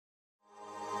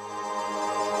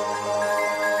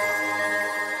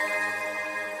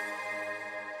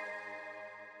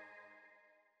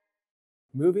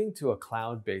Moving to a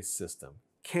cloud-based system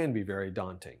can be very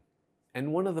daunting.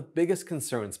 And one of the biggest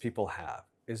concerns people have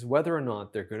is whether or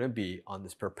not they're going to be on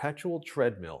this perpetual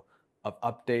treadmill of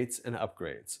updates and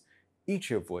upgrades,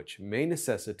 each of which may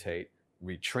necessitate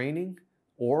retraining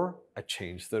or a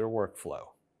change to their workflow.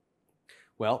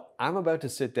 Well, I'm about to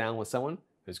sit down with someone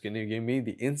who's going to give me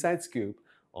the inside scoop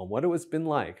on what it's been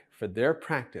like for their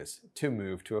practice to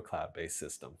move to a cloud-based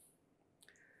system.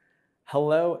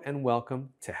 Hello and welcome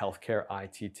to Healthcare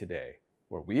IT Today,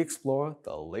 where we explore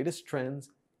the latest trends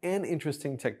and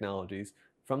interesting technologies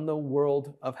from the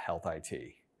world of health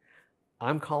IT.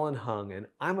 I'm Colin Hung, and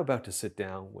I'm about to sit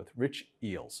down with Rich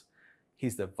Eels.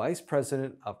 He's the Vice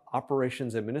President of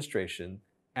Operations Administration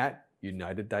at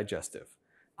United Digestive.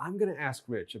 I'm going to ask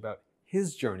Rich about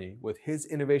his journey with his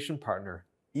innovation partner,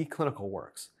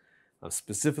 eClinicalWorks. I'm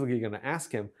specifically going to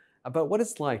ask him about what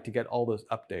it's like to get all those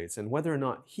updates and whether or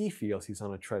not he feels he's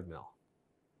on a treadmill.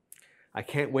 I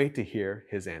can't wait to hear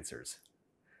his answers.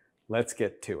 Let's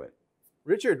get to it.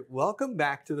 Richard, welcome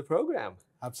back to the program.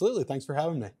 Absolutely. Thanks for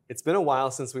having me. It's been a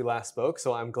while since we last spoke,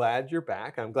 so I'm glad you're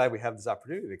back. I'm glad we have this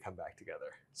opportunity to come back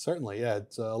together. Certainly, yeah.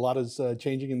 It's, a lot is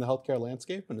changing in the healthcare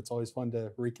landscape, and it's always fun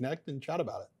to reconnect and chat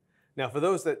about it. Now, for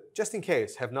those that, just in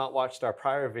case, have not watched our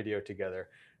prior video together,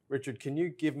 Richard, can you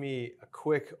give me a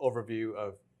quick overview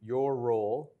of your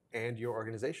role and your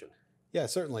organization? Yeah,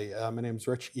 certainly. My name is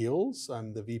Rich Eels.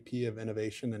 I'm the VP of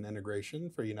Innovation and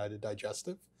Integration for United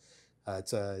Digestive.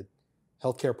 It's a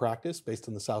healthcare practice based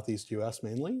in the Southeast US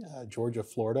mainly, Georgia,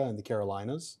 Florida, and the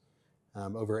Carolinas.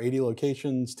 Over 80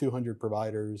 locations, 200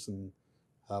 providers, and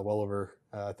well over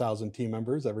 1,000 team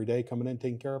members every day coming in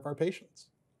taking care of our patients.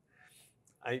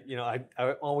 I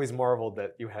always marveled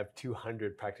that you have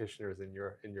 200 practitioners in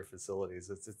your facilities.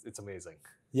 It's amazing.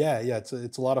 Yeah,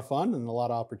 it's a lot of fun and a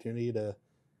lot of opportunity to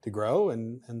grow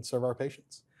and serve our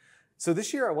patients. So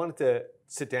this year I wanted to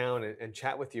sit down and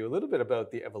chat with you a little bit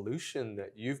about the evolution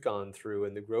that you've gone through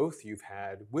and the growth you've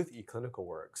had with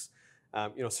eClinicalWorks.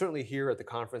 Certainly here at the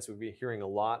conference we've been hearing a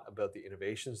lot about the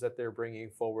innovations that they're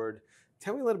bringing forward.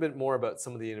 Tell me a little bit more about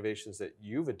some of the innovations that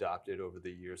you've adopted over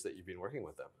the years that you've been working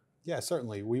with them. Yeah,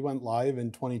 certainly. We went live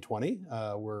in 2020.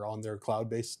 We're on their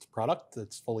cloud-based product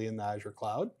that's fully in the Azure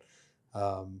cloud.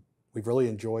 We've really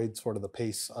enjoyed sort of the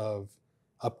pace of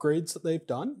upgrades that they've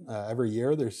done. Every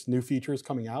year there's new features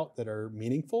coming out that are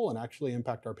meaningful and actually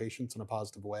impact our patients in a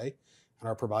positive way, and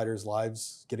our providers'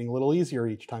 lives getting a little easier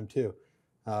each time too.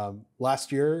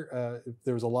 Last year,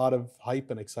 there was a lot of hype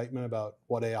and excitement about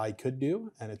what AI could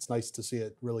do, and it's nice to see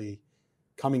it really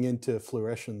coming into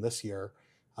fruition this year.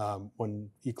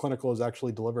 When eClinical is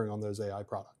actually delivering on those AI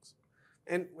products.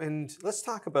 And let's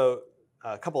talk about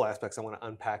a couple aspects I want to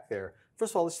unpack there.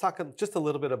 First of all, let's talk just a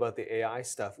little bit about the AI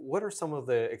stuff. What are some of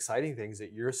the exciting things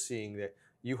that you're seeing that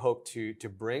you hope to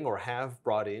bring or have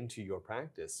brought into your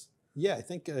practice? Yeah, I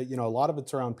think a lot of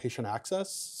it's around patient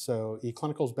access. So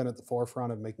eClinical's been at the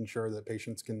forefront of making sure that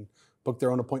patients can book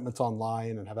their own appointments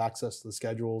online and have access to the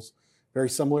schedules. Very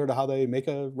similar to how they make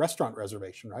a restaurant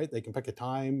reservation, right? They can pick a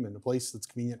time and a place that's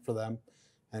convenient for them.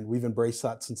 And we've embraced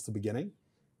that since the beginning.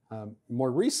 More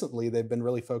recently, they've been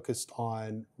really focused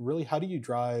on really how do you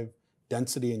drive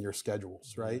density in your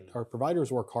schedules, right? Our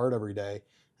providers work hard every day.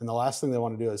 And the last thing they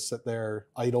want to do is sit there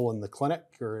idle in the clinic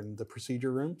or in the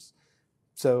procedure rooms.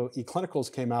 So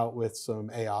eClinicals came out with some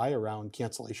AI around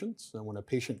cancellations. And when a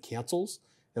patient cancels,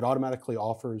 it automatically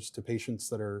offers to patients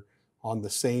that are on the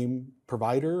same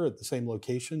provider at the same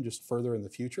location, just further in the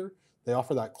future, they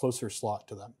offer that closer slot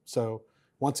to them. So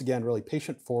once again, really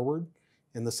patient forward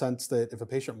in the sense that if a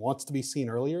patient wants to be seen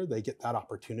earlier, they get that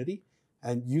opportunity.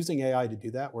 And using AI to do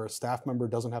that, where a staff member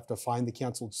doesn't have to find the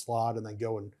canceled slot and then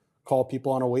go and call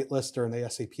people on a wait list or an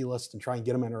ASAP list and try and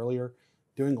get them in earlier,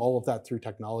 doing all of that through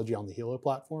technology on the Helo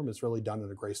platform is really done in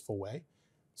a graceful way.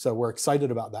 So we're excited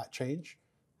about that change.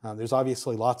 There's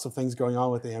obviously lots of things going on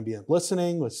with ambient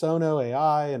listening, with Sono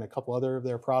AI, and a couple other of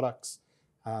their products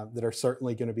that are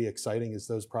certainly going to be exciting as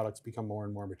those products become more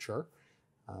and more mature.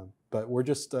 But we're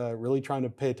just really trying to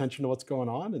pay attention to what's going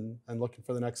on and looking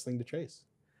for the next thing to chase.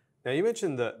 Now you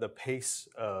mentioned the pace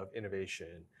of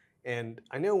innovation. And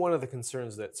I know one of the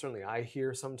concerns that certainly I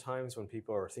hear sometimes when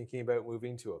people are thinking about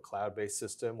moving to a cloud-based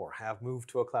system or have moved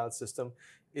to a cloud system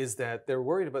is that they're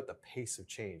worried about the pace of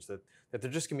change, that they're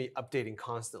just going to be updating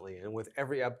constantly. And with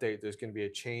every update, there's going to be a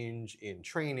change in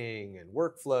training and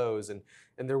workflows. And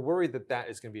they're worried that that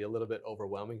is going to be a little bit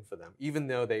overwhelming for them, even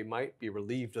though they might be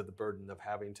relieved of the burden of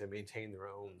having to maintain their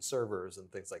own servers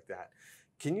and things like that.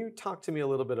 Can you talk to me a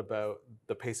little bit about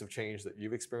the pace of change that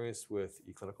you've experienced with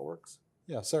eClinicalWorks?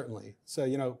 Yeah, certainly.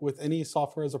 So, with any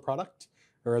software as a product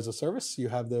or as a service, you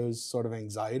have those sort of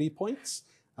anxiety points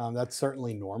That's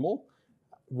certainly normal.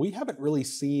 We haven't really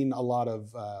seen a lot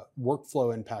of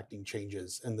workflow impacting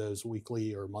changes in those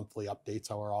weekly or monthly updates,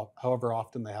 however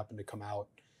often they happen to come out.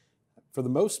 For the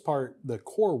most part, the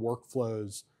core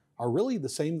workflows are really the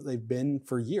same that they've been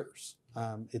for years.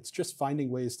 It's just finding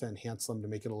ways to enhance them to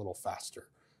make it a little faster.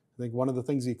 I think one of the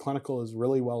things eClinical is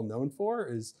really well known for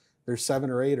is there's 7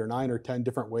 or 8 or 9 or 10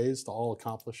 different ways to all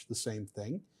accomplish the same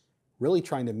thing, really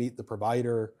trying to meet the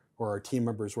provider or our team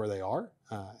members where they are,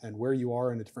 and where you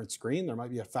are in a different screen, there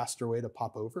might be a faster way to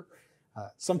pop over.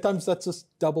 Sometimes that's a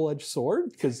double-edged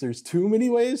sword because there's too many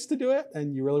ways to do it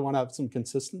and you really want to have some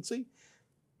consistency,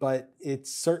 but it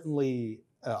certainly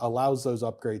allows those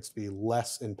upgrades to be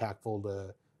less impactful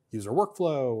to user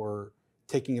workflow or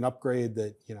taking an upgrade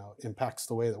that impacts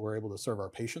the way that we're able to serve our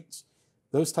patients.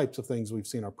 Those types of things we've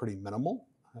seen are pretty minimal.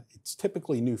 It's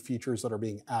typically new features that are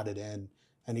being added in,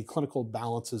 and eClinical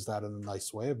balances that in a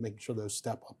nice way of making sure those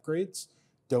step upgrades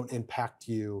don't impact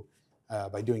you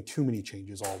by doing too many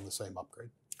changes all in the same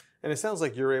upgrade. And it sounds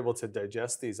like you're able to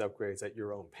digest these upgrades at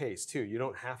your own pace too. You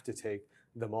don't have to take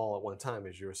them all at one time,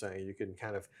 as you were saying. You can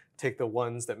kind of take the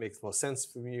ones that make the most sense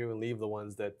for you and leave the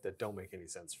ones that don't make any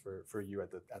sense for you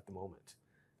at the moment.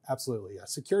 Absolutely, yeah.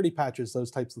 Security patches, those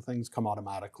types of things come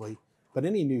automatically, but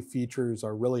any new features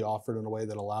are really offered in a way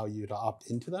that allow you to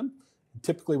opt into them,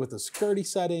 typically with a security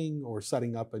setting or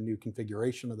setting up a new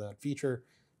configuration of that feature.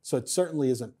 So it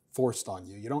certainly isn't forced on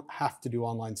you. You don't have to do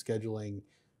online scheduling,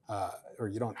 or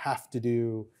you don't have to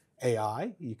do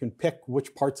AI. You can pick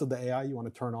which parts of the AI you want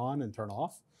to turn on and turn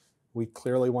off. We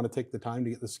clearly want to take the time to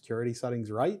get the security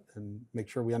settings right and make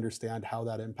sure we understand how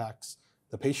that impacts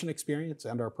the patient experience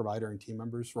and our provider and team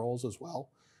members' roles as well.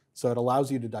 So it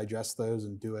allows you to digest those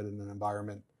and do it in an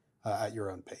environment at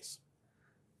your own pace.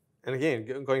 And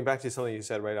again, going back to something you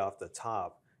said right off the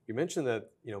top, you mentioned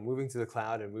that moving to the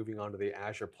cloud and moving onto the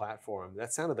Azure platform,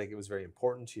 that sounded like it was very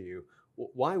important to you.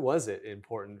 Why was it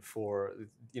important for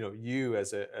you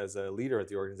as a leader at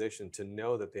the organization to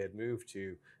know that they had moved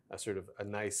to a sort of a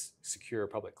nice, secure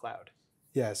public cloud?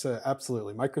 Yeah, so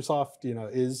absolutely. Microsoft,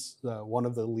 is one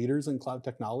of the leaders in cloud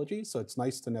technology. So it's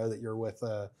nice to know that you're with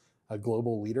a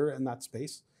global leader in that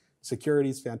space. Security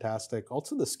is fantastic.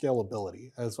 Also the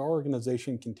scalability. As our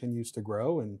organization continues to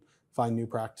grow and find new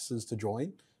practices to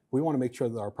join, we want to make sure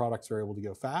that our products are able to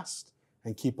go fast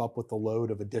and keep up with the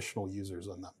load of additional users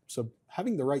on them. So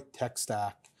having the right tech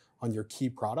stack on your key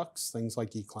products, things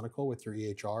like eClinical with your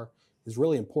EHR, is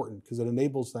really important because it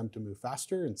enables them to move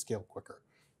faster and scale quicker.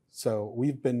 So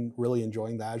we've been really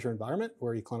enjoying the Azure environment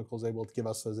where eClinical is able to give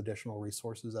us those additional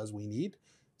resources as we need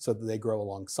so that they grow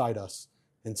alongside us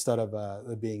instead of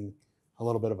it being a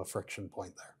little bit of a friction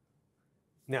point there.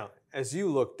 Now, as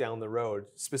you look down the road,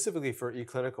 specifically for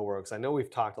eClinicalWorks, I know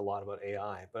we've talked a lot about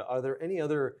AI, but are there any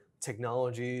other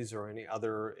technologies or any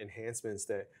other enhancements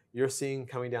that you're seeing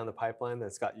coming down the pipeline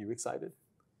that's got you excited?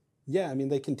 Yeah, I mean,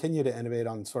 they continue to innovate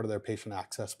on sort of their patient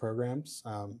access programs.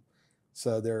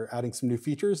 So they're adding some new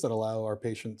features that allow our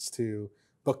patients to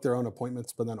book their own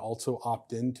appointments, but then also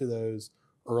opt into those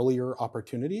earlier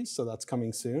opportunities. So that's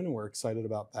coming soon, and we're excited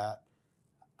about that.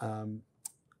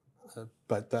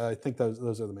 But I think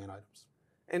those are the main items.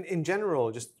 And in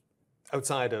general, just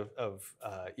outside of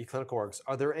eClinicalWorks,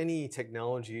 are there any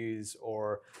technologies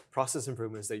or process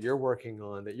improvements that you're working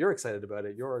on that you're excited about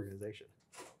at your organization?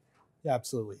 Yeah,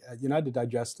 absolutely. At United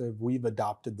Digestive, we've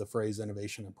adopted the phrase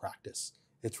innovation in practice.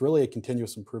 It's really a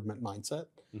continuous improvement mindset.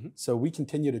 Mm-hmm. So we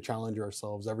continue to challenge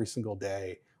ourselves every single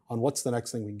day on what's the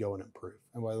next thing we can go and improve.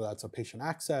 And whether that's a patient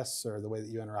access or the way that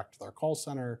you interact with our call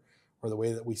center or the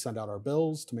way that we send out our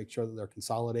bills to make sure that they're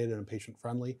consolidated and patient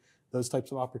friendly, those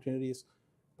types of opportunities.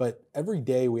 But every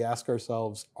day we ask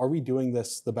ourselves, are we doing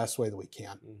this the best way that we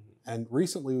can? Mm-hmm. And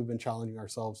recently we've been challenging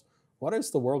ourselves, what is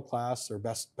the world-class or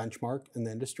best benchmark in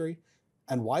the industry?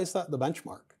 And why is that the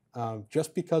benchmark?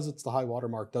 Just because it's the high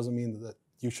watermark doesn't mean that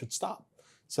you should stop.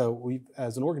 So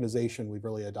as an organization, we've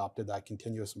really adopted that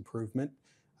continuous improvement.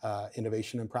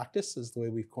 Innovation in practice is the way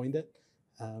we've coined it,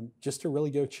 just to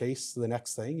really go chase the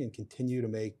next thing and continue to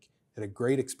make it a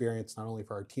great experience, not only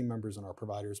for our team members and our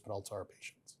providers, but also our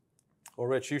patients. Well,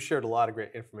 Rich, you shared a lot of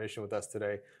great information with us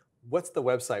today. What's the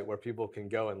website where people can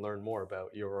go and learn more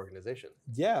about your organization?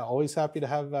 Yeah, always happy to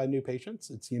have new patients.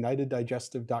 It's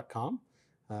uniteddigestive.com,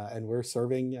 and we're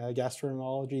serving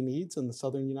gastroenterology needs in the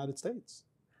southern United States.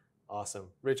 Awesome.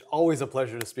 Rich, always a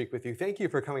pleasure to speak with you. Thank you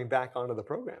for coming back onto the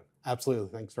program. Absolutely.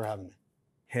 Thanks for having me.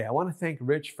 Hey, I want to thank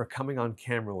Rich for coming on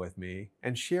camera with me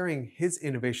and sharing his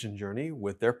innovation journey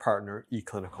with their partner,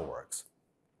 eClinicalWorks.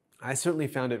 I certainly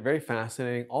found it very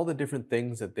fascinating, all the different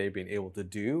things that they've been able to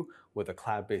do with a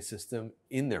cloud-based system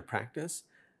in their practice.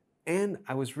 And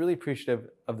I was really appreciative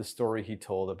of the story he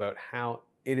told about how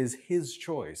it is his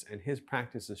choice and his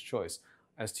practice's choice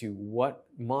as to what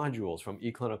modules from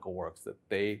eClinicalWorks that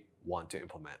they want to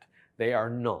implement. They are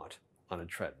not on a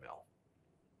treadmill.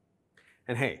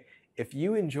 And hey, if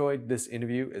you enjoyed this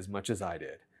interview as much as I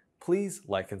did, please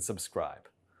like and subscribe.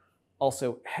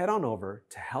 Also, head on over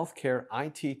to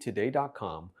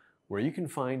healthcareittoday.com where you can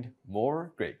find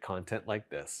more great content like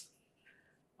this.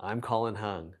 I'm Colin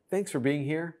Hung. Thanks for being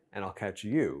here, and I'll catch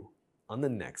you on the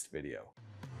next video.